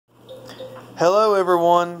Hello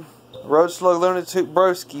everyone, Slug Lunatic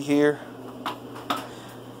Broski here.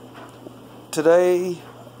 Today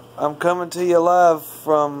I'm coming to you live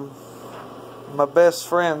from my best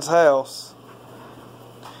friend's house.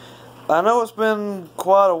 I know it's been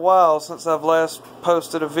quite a while since I've last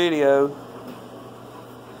posted a video,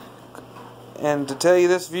 and to tell you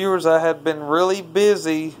this, viewers, I had been really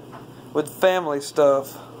busy with family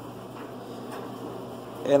stuff,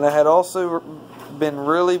 and I had also been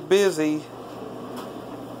really busy,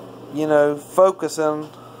 focusing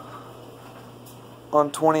on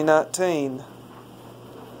 2019.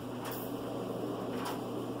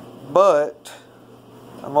 But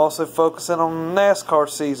I'm also focusing on NASCAR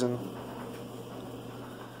season,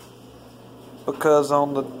 because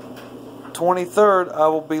on the 23rd I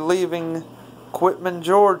will be leaving Quitman,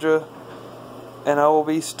 Georgia, and I will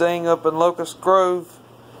be staying up in Locust Grove,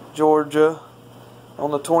 Georgia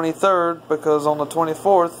on the 23rd, because on the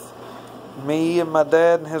 24th me and my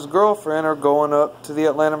dad and his girlfriend are going up to the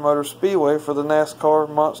Atlanta Motor Speedway for the NASCAR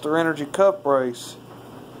Monster Energy Cup race.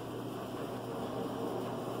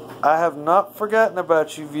 I have not forgotten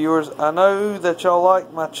about you, viewers. I know that y'all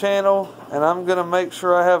like my channel, and I'm going to make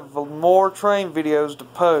sure I have more train videos to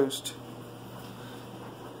post.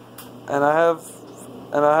 And I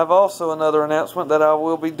have also another announcement that I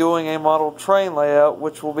will be doing a model train layout,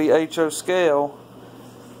 which will be HO scale,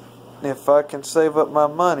 if I can save up my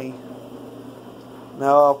money.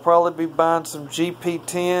 Now, I'll probably be buying some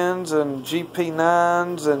GP10s and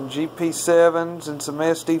GP9s and GP7s and some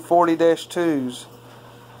SD40-2s.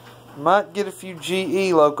 Might get a few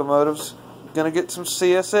GE locomotives. Gonna get some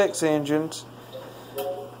CSX engines.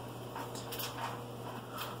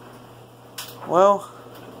 Well,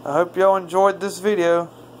 I hope y'all enjoyed this video.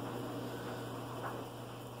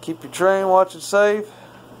 Keep your train watching safe.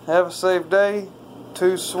 Have a safe day.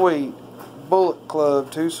 Too sweet. Bullet Club,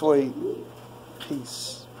 too sweet.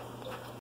 Peace.